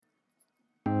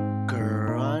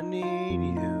Girl, I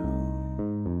need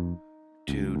you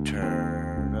to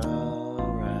turn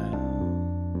around.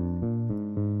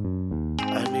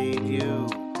 I need you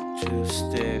to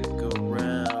stick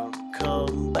around.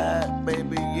 Come back,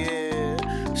 baby,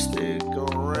 yeah. Stick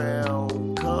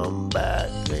around. Come back,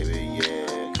 baby,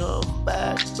 yeah. Come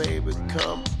back, baby,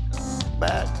 come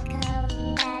back.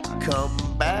 Come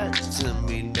back to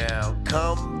me now.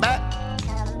 Come back.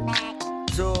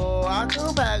 So I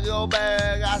can pack your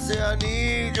bag. I say I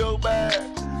need your bag,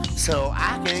 so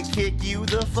I can kick you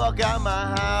the fuck out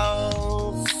my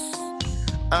house.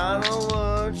 I don't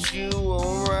want you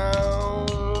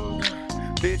around,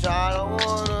 bitch. I don't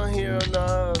wanna hear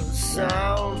another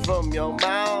sound from your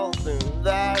mouth, and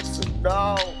that's a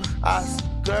no. I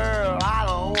said, girl, I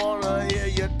don't wanna hear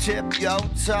you tip your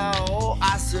toe.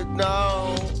 I said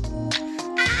no.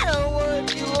 I don't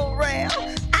want you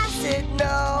around. I said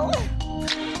no.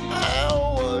 I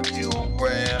don't want you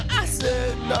around. I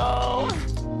said no.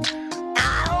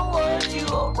 I don't want you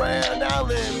around. Now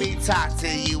let me talk to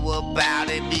you about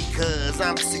it, because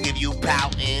I'm sick of you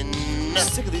pouting.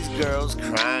 Sick of these girls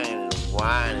crying and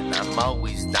whining. I'm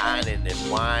always dining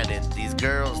and whining. These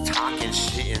girls talking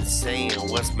shit and saying,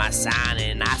 what's my sign?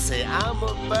 And I say, I'm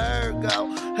a Virgo.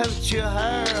 Haven't you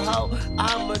heard, ho?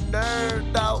 I'm a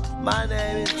nerd, though. My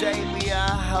name is Jamie. I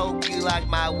hope you like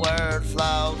my word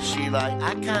flow. She like,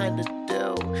 I kinda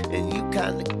do, and you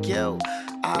kinda cute.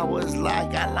 I was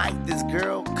like, I like this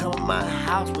girl. Come to my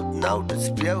house with no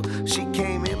dispute. She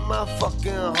came in my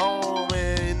fucking home,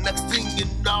 and next thing you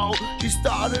know, she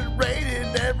started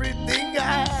rating everything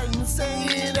I had and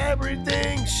saying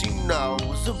everything she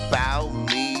knows about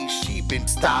me. She been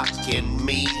stalking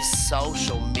me,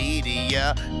 social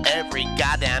media, every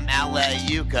goddamn LA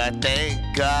you could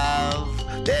think of.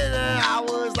 Then I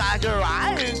was like, girl,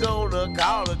 I ain't gonna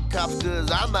call the cops,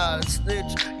 cause I'm not a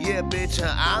snitch. Yeah, bitch,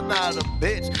 I'm not a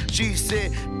bitch. She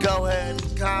said, go ahead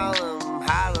and call him.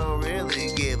 I don't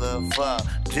really give a fuck.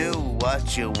 Do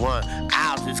what you want.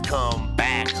 I'll just come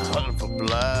back hunting for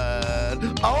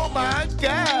blood. Oh my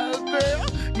God, girl,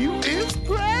 you is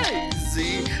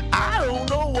crazy. I don't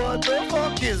know what the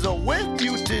fuck is with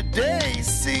you today.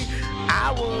 See,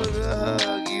 I wanna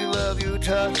hug you, love you,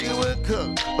 touch you, and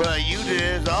cook, but you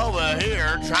just over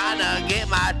here trying to get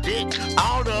my dick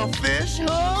on a fish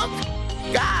hook.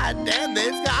 God damn,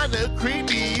 that's kinda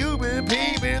creepy. You been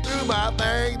peeping through my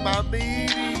things, my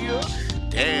media.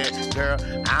 Damn, girl,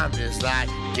 I'm just like,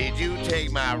 did you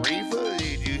take my reefer?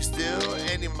 Did you steal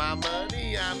any of my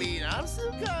money? I mean, I'm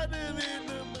still kind of in